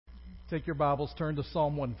Take your Bibles, turn to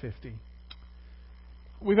Psalm 150.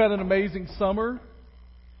 We've had an amazing summer,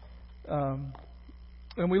 and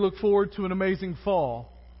we look forward to an amazing fall.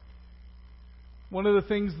 One of the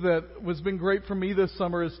things that has been great for me this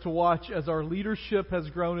summer is to watch as our leadership has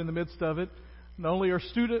grown in the midst of it. Not only our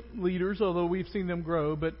student leaders, although we've seen them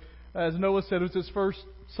grow, but as Noah said, it was his first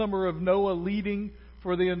summer of Noah leading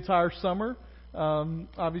for the entire summer.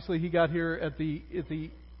 Obviously, he got here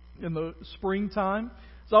in the springtime.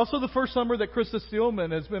 It's also the first summer that Krista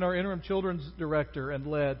Steelman has been our interim children's director and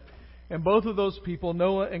led. And both of those people,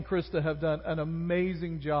 Noah and Krista, have done an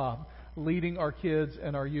amazing job leading our kids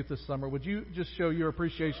and our youth this summer. Would you just show your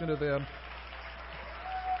appreciation of them?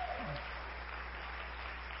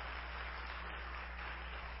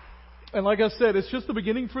 And like I said, it's just the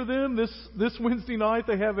beginning for them. This Wednesday night,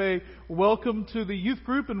 they have a welcome to the youth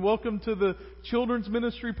group and welcome to the children's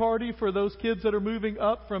ministry party for those kids that are moving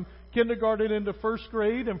up from kindergarten into first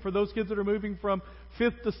grade, and for those kids that are moving from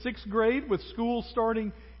 5th to 6th grade, with school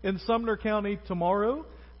starting in Sumner County tomorrow,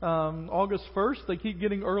 August 1st. They keep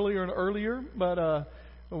getting earlier and earlier, but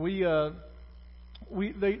they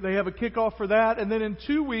have a kickoff for that. And then in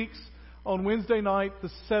 2 weeks, on Wednesday night, the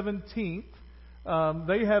 17th,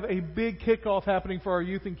 they have a big kickoff happening for our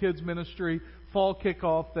youth and kids ministry, fall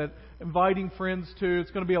kickoff, that inviting friends to.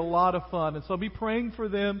 It's going to be a lot of fun. And so I'll be praying for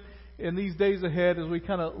them in these days ahead as we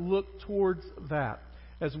kind of look towards that,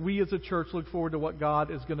 as we as a church look forward to what God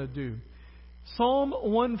is going to do. Psalm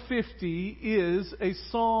 150 is a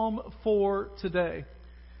psalm for today.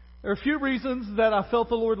 There are a few reasons that I felt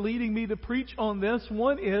the Lord leading me to preach on this.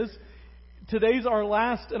 One is, today's our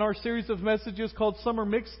last in our series of messages called Summer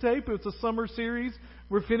Mixtape. It's a summer series.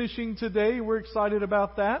 We're finishing today. We're excited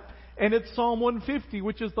about that. And it's Psalm 150,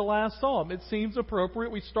 which is the last psalm. It seems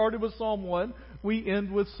appropriate. We started with Psalm 1. We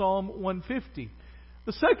end with Psalm 150.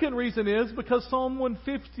 The second reason is because Psalm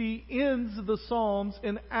 150 ends the Psalms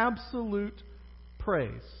in absolute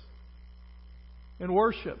praise and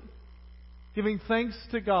worship, giving thanks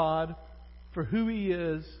to God for who He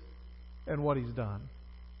is and what He's done.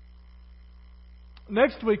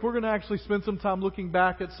 Next week, we're going to actually spend some time looking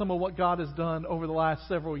back at some of what God has done over the last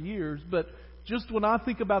several years. But just when I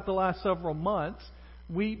think about the last several months,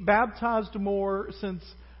 we baptized more since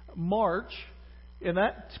March in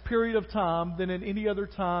that period of time than in any other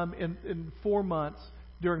time in 4 months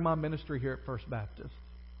during my ministry here at First Baptist.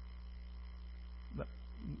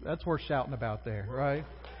 That's worth shouting about there, right?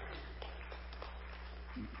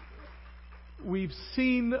 We've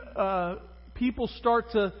seen people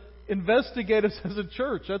start to investigate us as a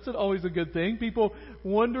church. That's always a good thing. People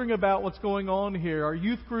wondering about what's going on here. Our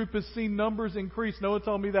youth group has seen numbers increase. Noah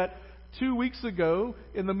told me that 2 weeks ago,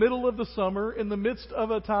 in the middle of the summer, in the midst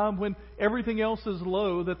of a time when everything else is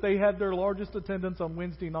low, that they had their largest attendance on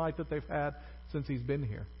Wednesday night that they've had since he's been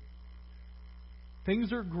here.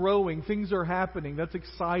 Things are growing. Things are happening. That's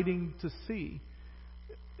exciting to see.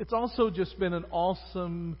 It's also just been an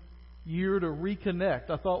awesome year to reconnect.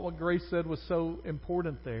 I thought what Grace said was so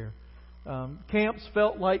important there. Camps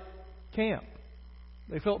felt like camp.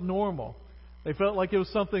 They felt normal. They felt like it was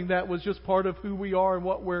something that was just part of who we are and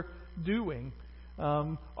what we're doing.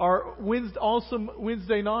 Our awesome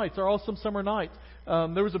Wednesday nights, our awesome summer nights.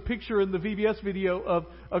 There was a picture in the VBS video of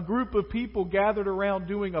a group of people gathered around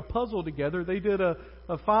doing a puzzle together. They did a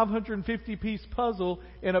 550-piece puzzle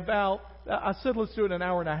in about, I said let's do it in an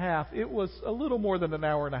hour and a half. It was a little more than an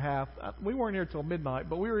hour and a half. We weren't here till midnight,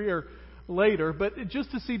 but we were here later. But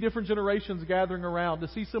just to see different generations gathering around, to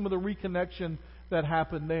see some of the reconnection that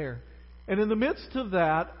happened there. And in the midst of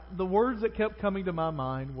that, the words that kept coming to my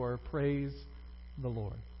mind were, praise the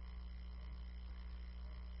Lord.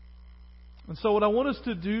 And so what I want us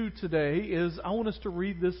to do today is I want us to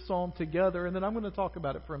read this psalm together, and then I'm going to talk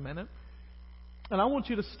about it for a minute. And I want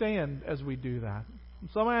you to stand as we do that.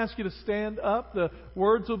 So I'm going to ask you to stand up. The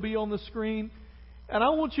words will be on the screen. And I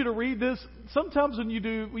want you to read this. Sometimes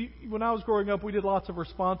when I was growing up, we did lots of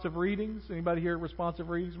responsive readings. Anybody here responsive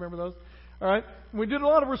readings? Remember those? All right. When we did a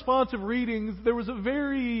lot of responsive readings, there was a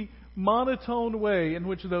very monotone way in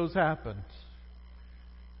which those happened.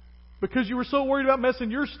 Because you were so worried about messing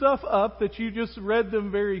your stuff up that you just read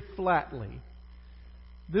them very flatly.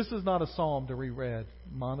 This is not a psalm to be read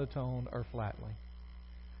monotone or flatly.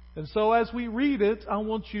 And so as we read it, I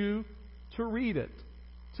want you to read it,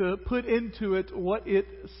 to put into it what it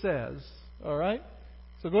says. All right?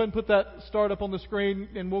 So go ahead and put that start up on the screen,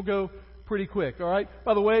 and we'll go pretty quick. All right?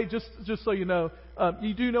 By the way, just so you know,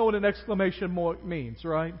 you do know what an exclamation point means,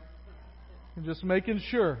 right? I'm just making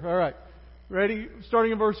sure. All right. Ready?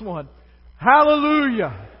 Starting in verse 1.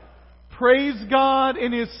 Hallelujah! Praise God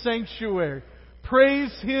in His sanctuary.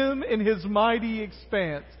 Praise Him in His mighty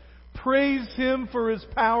expanse. Praise Him for His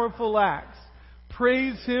powerful acts.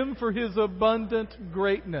 Praise Him for His abundant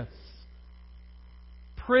greatness.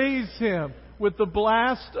 Praise Him with the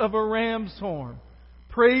blast of a ram's horn.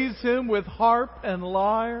 Praise Him with harp and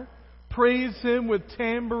lyre. Praise Him with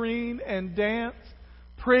tambourine and dance.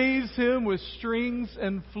 Praise Him with strings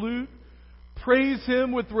and flute. Praise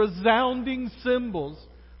Him with resounding cymbals.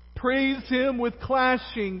 Praise Him with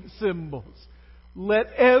clashing cymbals.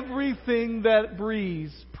 Let everything that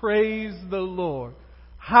breathes praise the Lord.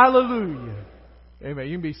 Hallelujah. Amen.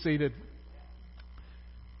 You can be seated.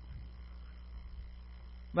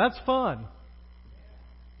 That's fun.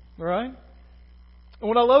 All right? And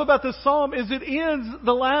what I love about this psalm is it ends,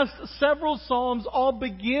 the last several psalms all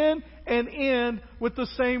begin and end with the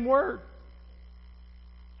same word.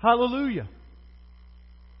 Hallelujah.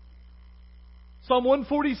 Psalm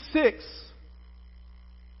 146.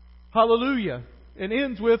 Hallelujah. And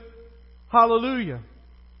ends with Hallelujah.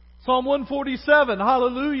 Psalm 147.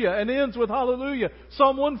 Hallelujah. And ends with Hallelujah.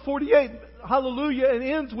 Psalm 148. Hallelujah. And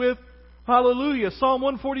ends with Hallelujah. Psalm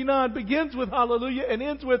 149 begins with Hallelujah and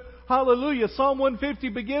ends with Hallelujah. Psalm 150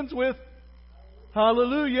 begins with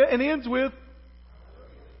Hallelujah and ends with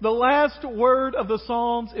the last word of the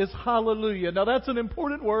Psalms is Hallelujah. Now that's an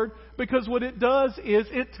important word because what it does is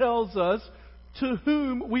it tells us to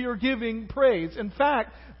whom we are giving praise. In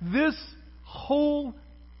fact, this whole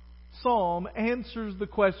psalm answers the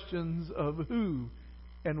questions of who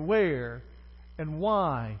and where and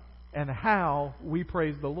why and how we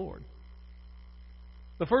praise the Lord.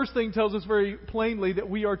 The first thing tells us very plainly that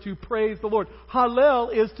we are to praise the Lord.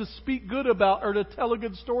 Hallel is to speak good about or to tell a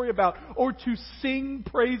good story about or to sing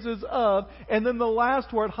praises of. And then the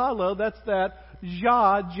last word, Hallel, that's that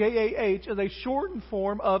Jah, J-A-H, is a shortened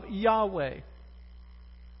form of Yahweh,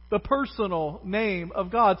 the personal name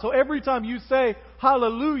of God. So every time you say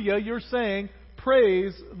Hallelujah, you're saying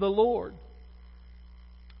praise the Lord.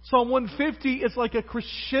 Psalm 150 is like a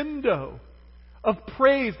crescendo of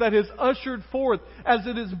praise that is ushered forth as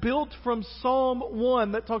it is built from Psalm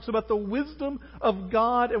 1 that talks about the wisdom of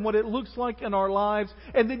God and what it looks like in our lives.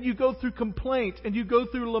 And then you go through complaint and you go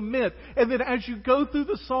through lament. And then as you go through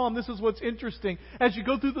the psalm, this is what's interesting. As you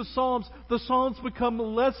go through the psalms become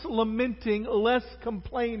less lamenting, less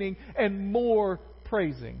complaining, and more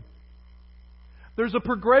praising. There's a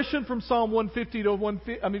progression from Psalm 150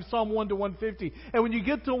 to Psalm 1 to 150. And when you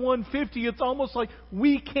get to 150, it's almost like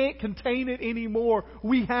we can't contain it anymore.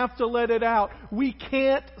 We have to let it out. We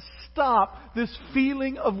can't stop this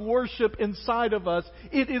feeling of worship inside of us.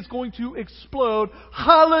 It is going to explode.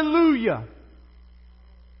 Hallelujah!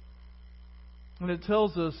 And it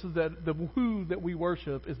tells us that the who that we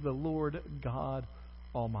worship is the Lord God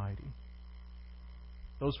Almighty.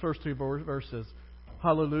 Those first two verses.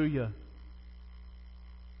 Hallelujah.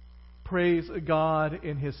 Praise God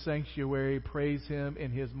in His sanctuary. Praise Him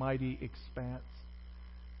in His mighty expanse.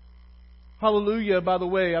 Hallelujah, by the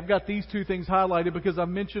way, I've got these two things highlighted because I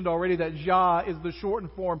mentioned already that Jah is the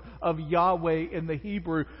shortened form of Yahweh in the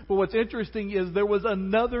Hebrew. But what's interesting is there was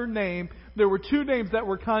another name. There were two names that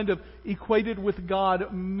were kind of equated with God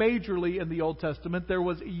majorly in the Old Testament. There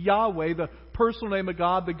was Yahweh, the personal name of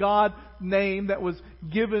God, the God name that was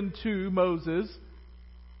given to Moses.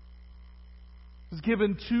 Was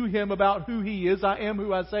given to him about who He is. I am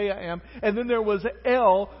who I say I am. And then there was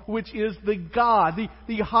El, which is the God,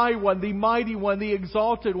 the high one, the mighty one, the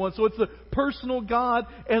exalted one. So it's the personal God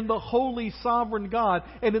and the holy sovereign God.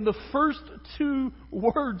 And in the first two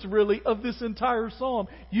words, really, of this entire psalm,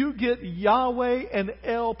 you get Yahweh and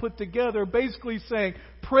El put together, basically saying,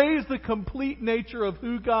 praise the complete nature of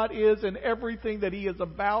who God is and everything that He is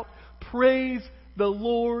about. Praise the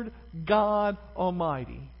Lord God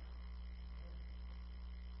Almighty.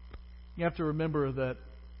 You have to remember that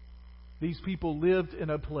these people lived in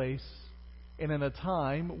a place and in a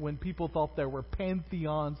time when people thought there were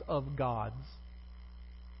pantheons of gods.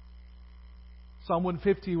 Psalm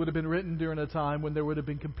 150 would have been written during a time when there would have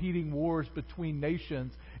been competing wars between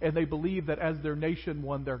nations, and they believed that as their nation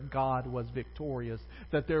won, their God was victorious,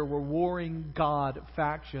 that there were warring God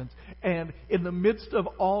factions. And in the midst of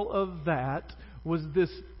all of that was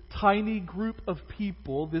this tiny group of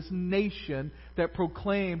people, this nation that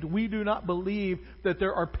proclaimed, we do not believe that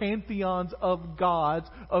there are pantheons of gods,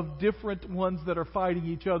 of different ones that are fighting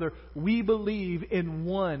each other. We believe in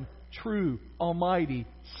one true, almighty,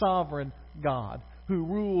 sovereign God who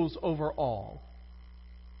rules over all.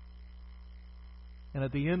 And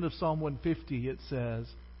at the end of Psalm 150 it says,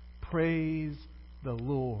 praise the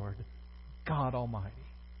Lord God Almighty.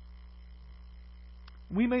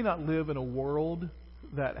 We may not live in a world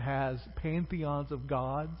that has pantheons of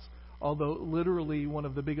gods, although literally one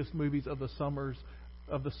of the biggest movies of the summers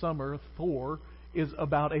of the summer, Thor, is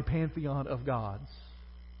about a pantheon of gods.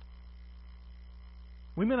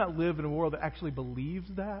 We may not live in a world that actually believes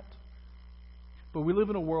that, but we live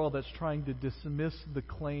in a world that's trying to dismiss the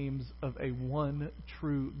claims of a one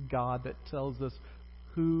true God that tells us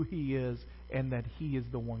who He is and that He is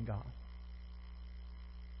the one God.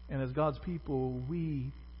 And as God's people,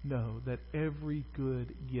 we know that every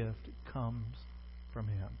good gift comes from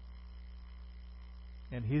Him.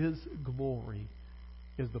 And His glory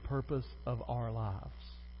is the purpose of our lives.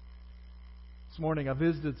 This morning I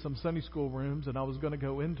visited some Sunday school rooms, and I was going to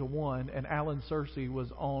go into one, and Alan Searcy was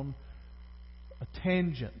on a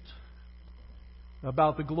tangent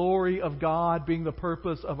about the glory of God being the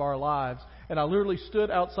purpose of our lives. And I literally stood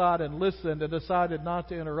outside and listened and decided not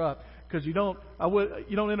to interrupt, because you don't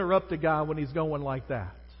interrupt a guy when he's going like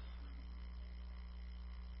that.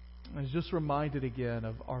 I was just reminded again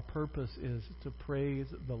of our purpose is to praise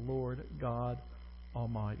the Lord God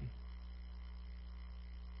Almighty.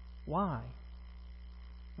 Why?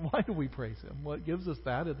 Why do we praise Him? What gives us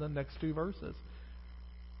that in the next two verses?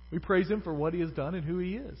 We praise Him for what He has done and who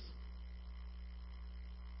He is.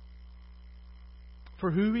 For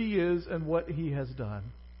who He is and what He has done.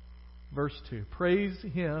 Verse 2. Praise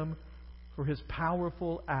Him for His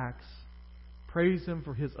powerful acts. Praise Him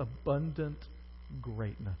for His abundant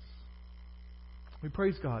greatness. We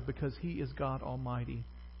praise God because He is God Almighty.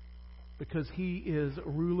 Because He is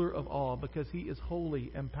ruler of all. Because He is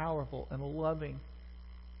holy and powerful and loving.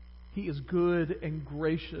 He is good and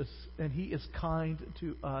gracious, and He is kind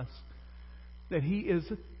to us. That He is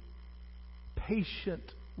patient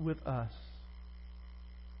with us.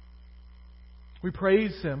 We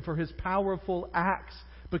praise Him for His powerful acts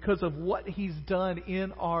because of what He's done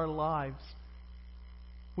in our lives.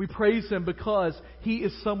 We praise Him because He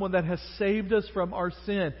is someone that has saved us from our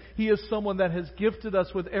sin. He is someone that has gifted us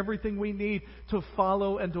with everything we need to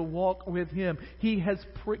follow and to walk with Him. He has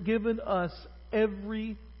given us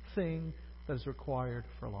everything that is required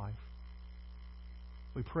for life.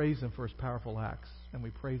 We praise Him for His powerful acts, and we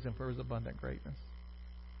praise Him for His abundant greatness.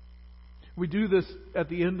 We do this at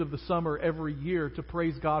the end of the summer every year to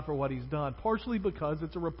praise God for what He's done, partially because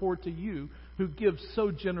it's a report to you who give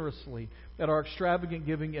so generously at our extravagant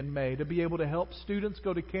giving in May to be able to help students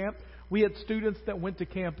go to camp. We had students that went to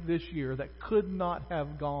camp this year that could not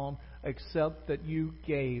have gone except that you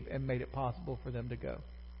gave and made it possible for them to go.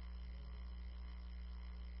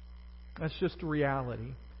 That's just a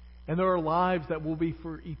reality. And there are lives that will be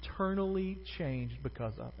for eternally changed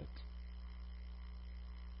because of it.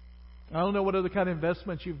 I don't know what other kind of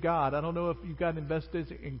investments you've got. I don't know if you've got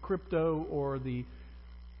invested in crypto or the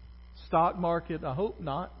stock market. I hope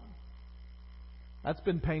not. That's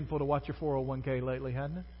been painful to watch your 401k lately,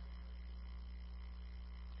 hasn't it?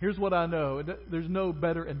 Here's what I know. There's no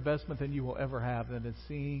better investment than you will ever have than in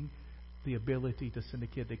seeing the ability to send a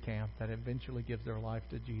kid to camp that eventually gives their life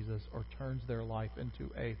to Jesus or turns their life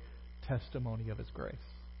into a testimony of His grace.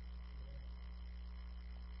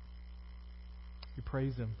 We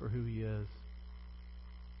praise Him for who He is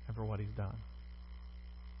and for what He's done.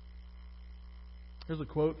 Here's a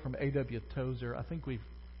quote from A.W. Tozer. I think we've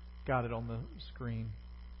got it on the screen.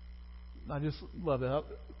 I just love it.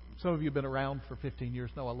 Some of you have been around for 15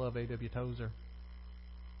 years know I love A.W. Tozer.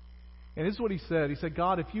 And this is what he said. He said,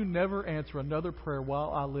 God, if you never answer another prayer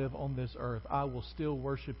while I live on this earth, I will still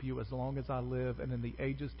worship you as long as I live and in the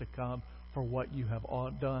ages to come for what you have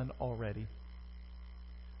done already.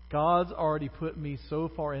 God's already put me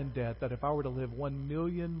so far in debt that if I were to live 1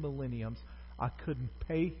 million millenniums, I couldn't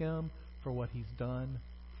pay Him for what He's done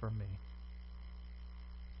for me.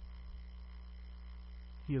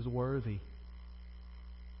 He is worthy.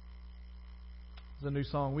 It's a new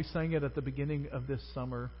song. We sang it at the beginning of this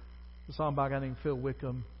summer. A song by a guy named Phil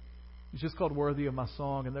Wickham. It's just called Worthy of My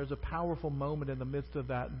Song. And there's a powerful moment in the midst of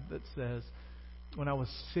that says, when I was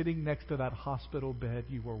sitting next to that hospital bed,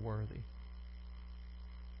 you were worthy.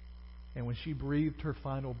 And when she breathed her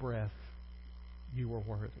final breath, you were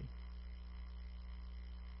worthy.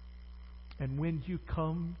 And when you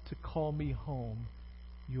come to call me home,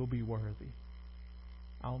 you'll be worthy.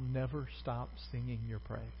 I'll never stop singing your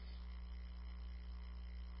praise.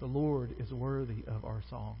 The Lord is worthy of our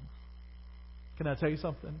songs. Can I tell you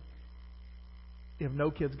something? If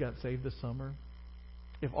no kids got saved this summer,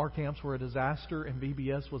 if our camps were a disaster and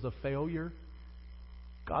VBS was a failure,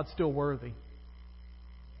 God's still worthy.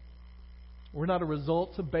 We're not a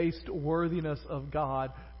results-based worthiness of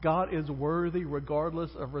God. God is worthy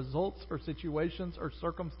regardless of results or situations or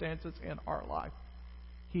circumstances in our life.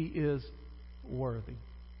 He is worthy.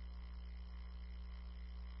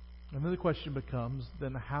 And then the question becomes,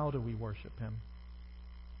 then how do we worship Him?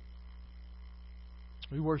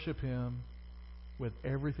 We worship Him with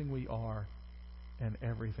everything we are and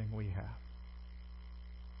everything we have.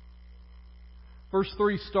 Verse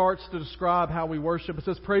 3 starts to describe how we worship. It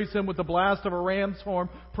says, praise Him with the blast of a ram's horn.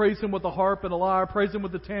 Praise Him with the harp and a lyre. Praise Him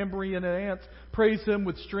with the tambourine and an ant. Praise Him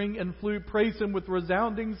with string and flute. Praise Him with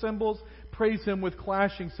resounding cymbals. Praise Him with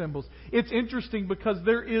clashing cymbals. It's interesting because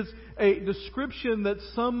there is a description that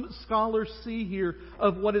some scholars see here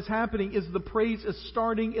of what is happening is the praise is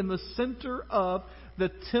starting in the center of the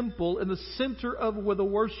temple, in the center of where the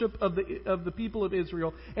worship of the people of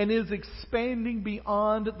Israel, and is expanding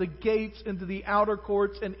beyond the gates into the outer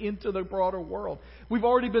courts and into the broader world. We've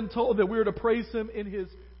already been told that we are to praise Him in His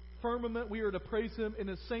firmament. We are to praise Him in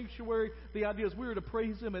His sanctuary. The idea is we are to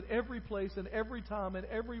praise Him at every place and every time and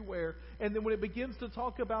everywhere. And then when it begins to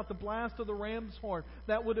talk about the blast of the ram's horn,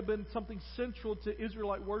 that would have been something central to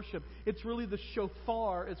Israelite worship. It's really the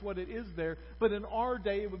shofar is what it is there. But in our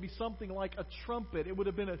day, it would be something like a trumpet. It would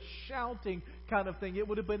have been a shouting kind of thing. It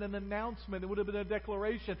would have been an announcement. It would have been a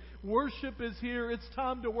declaration. Worship is here. It's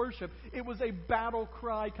time to worship. It was a battle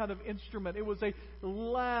cry kind of instrument. It was a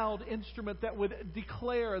loud instrument that would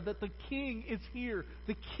declare that the King is here.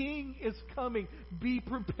 The King is coming. Be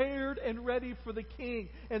prepared and ready for the King.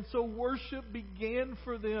 And so worship began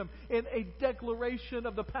for them in a declaration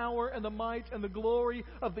of the power and the might and the glory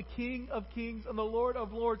of the King of Kings and the Lord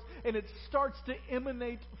of Lords. And it starts to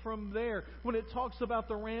emanate from there. When it talks about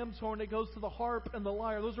the ram's horn, it goes to the harp and the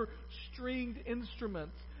lyre. Those are stringed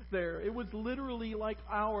instruments there. It was literally like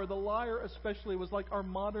the lyre especially was like our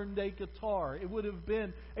modern day guitar. It would have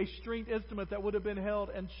been a stringed instrument that would have been held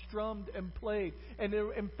and strummed and played. And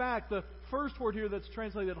in fact, the first word here that's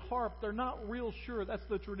translated harp, they're not real sure that's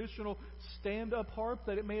the traditional stand-up harp,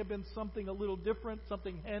 that it may have been something a little different,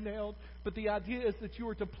 something handheld. But the idea is that you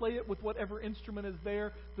were to play it with whatever instrument is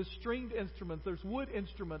there. The stringed instruments, there's wood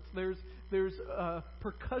instruments, there's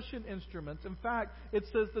percussion instruments. In fact, it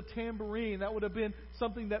says the tambourine, that would have been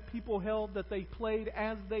something that people held that they played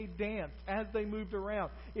as they danced, as they moved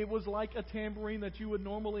around. It was like a tambourine that you would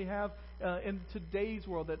normally have in today's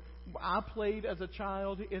world, that I played as a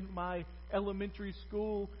child in my elementary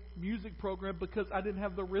school music program because I didn't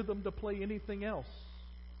have the rhythm to play anything else.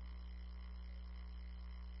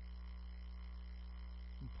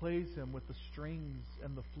 And praise Him with the strings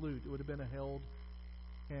and the flute. It would have been a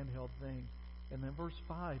handheld thing. And then verse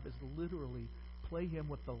 5 is literally play Him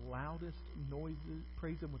with the loudest noises,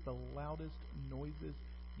 praise Him with the loudest noises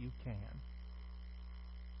you can.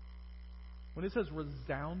 When it says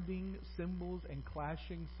resounding cymbals and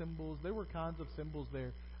clashing cymbals, there were kinds of cymbals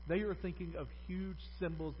there. They are thinking of huge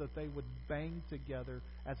cymbals that they would bang together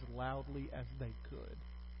as loudly as they could.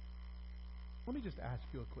 Let me just ask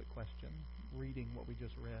you a quick question, reading what we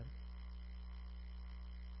just read.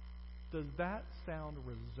 Does that sound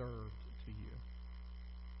reserved to you?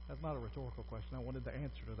 That's not a rhetorical question. I wanted the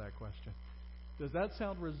answer to that question. Does that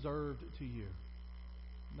sound reserved to you?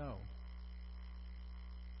 No.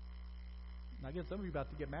 Now again, some of you are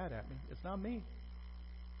about to get mad at me. It's not me.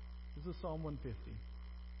 This is Psalm 150.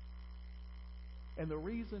 And the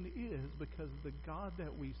reason is because the God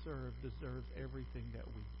that we serve deserves everything that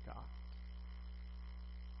we've got.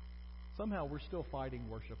 Somehow we're still fighting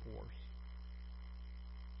worship wars.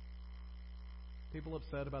 People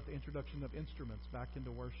upset about the introduction of instruments back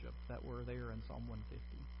into worship that were there in Psalm 150.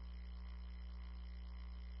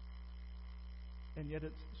 And yet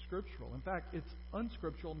it's scriptural. In fact, it's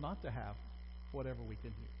unscriptural not to have whatever we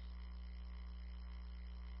can use.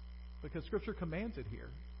 Because Scripture commands it here.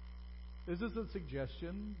 This isn't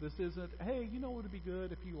suggestion. This isn't, hey, you know what would be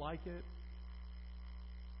good if you like it.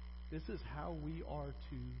 This is how we are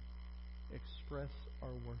to express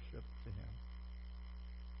our worship to Him.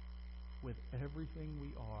 With everything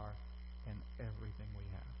we are and everything we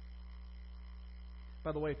have.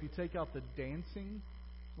 By the way, if you take out the dancing,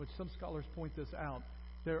 which some scholars point this out,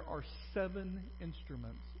 there are 7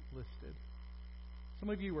 instruments listed. Some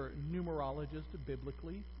of you are numerologists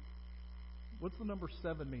biblically. What's the number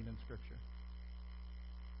 7 mean in Scripture?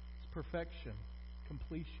 It's perfection,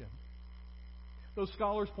 completion. Those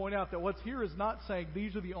scholars point out that what's here is not saying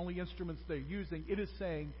these are the only instruments they're using. It is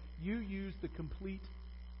saying you use the complete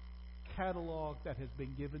catalog that has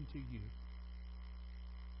been given to you.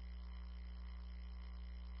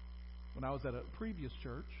 When I was at a previous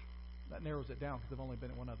church, that narrows it down because I've only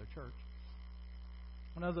been at one other church.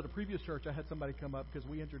 When I was at a previous church, I had somebody come up because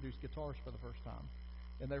we introduced guitars for the first time.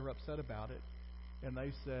 And they were upset about it. And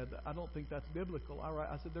they said, I don't think that's biblical. All right.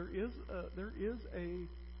 I said, there is a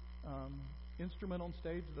instrument on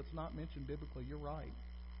stage that's not mentioned biblically. You're right.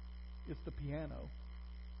 It's the piano.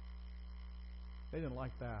 They didn't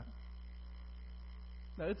like that.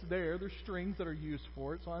 Now, it's there. There's strings that are used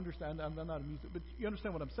for it, so I understand. I'm not a music, but you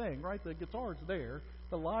understand what I'm saying, right? The guitar is there.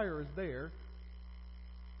 The lyre is there.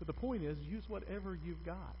 But the point is, use whatever you've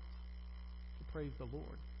got to praise the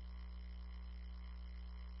Lord.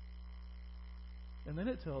 And then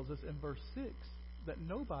it tells us in verse 6 that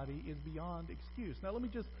nobody is beyond excuse. Now, let me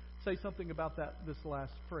just say something about this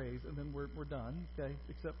last phrase, and then we're done, okay?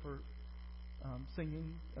 Except for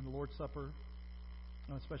singing and the Lord's Supper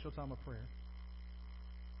and a special time of prayer.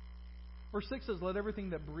 Verse 6 says, let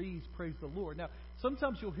everything that breathes praise the Lord. Now,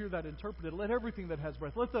 sometimes you'll hear that interpreted. Let everything that has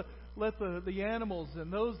breath. Let the animals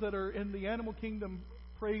and those that are in the animal kingdom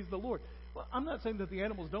praise the Lord. Well, I'm not saying that the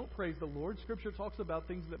animals don't praise the Lord. Scripture talks about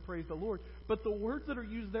things that praise the Lord. But the words that are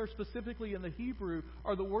used there specifically in the Hebrew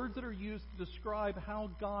are the words that are used to describe how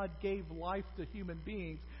God gave life to human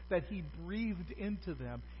beings, that He breathed into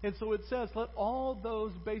them. And so it says, let all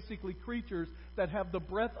those basically creatures that have the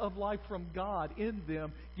breath of life from God in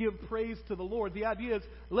them give praise to the Lord. The idea is,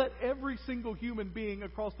 let every single human being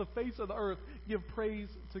across the face of the earth give praise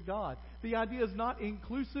to God. The idea is not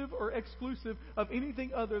inclusive or exclusive of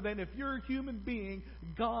anything other than if you're a human being,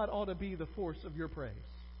 God ought to be the force of your praise.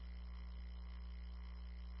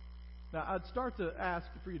 Now, I'd start to ask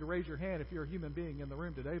for you to raise your hand if you're a human being in the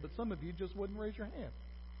room today, but some of you just wouldn't raise your hand.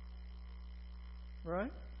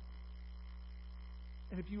 Right?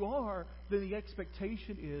 And if you are, then the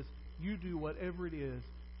expectation is you do whatever it is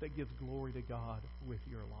that gives glory to God with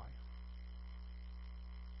your life.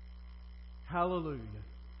 Hallelujah.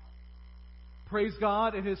 Praise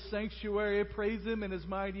God in His sanctuary. Praise Him in His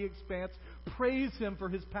mighty expanse. Praise Him for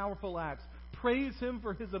His powerful acts. Praise Him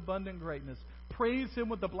for His abundant greatness. Praise Him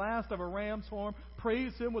with the blast of a ram's horn.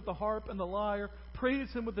 Praise Him with the harp and the lyre. Praise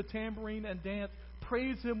Him with the tambourine and dance.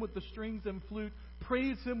 Praise Him with the strings and flute.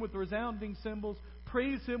 Praise Him with resounding cymbals.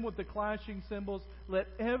 Praise Him with the clashing cymbals. Let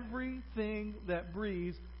everything that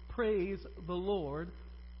breathes praise the Lord.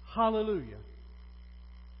 Hallelujah.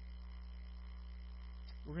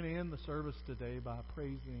 We're going to end the service today by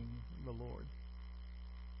praising the Lord.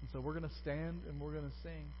 And so we're going to stand and we're going to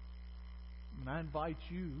sing. And I invite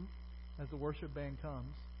you, as the worship band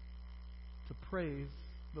comes, to praise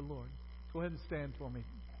the Lord. Go ahead and stand for me.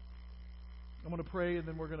 I'm going to pray and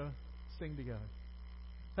then we're going to sing together.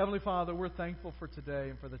 Heavenly Father, we're thankful for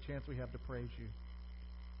today and for the chance we have to praise You.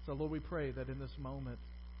 So Lord, we pray that in this moment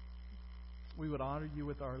we would honor You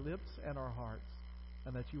with our lips and our hearts,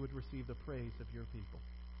 and that You would receive the praise of Your people.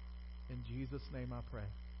 In Jesus' name I pray.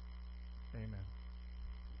 Amen.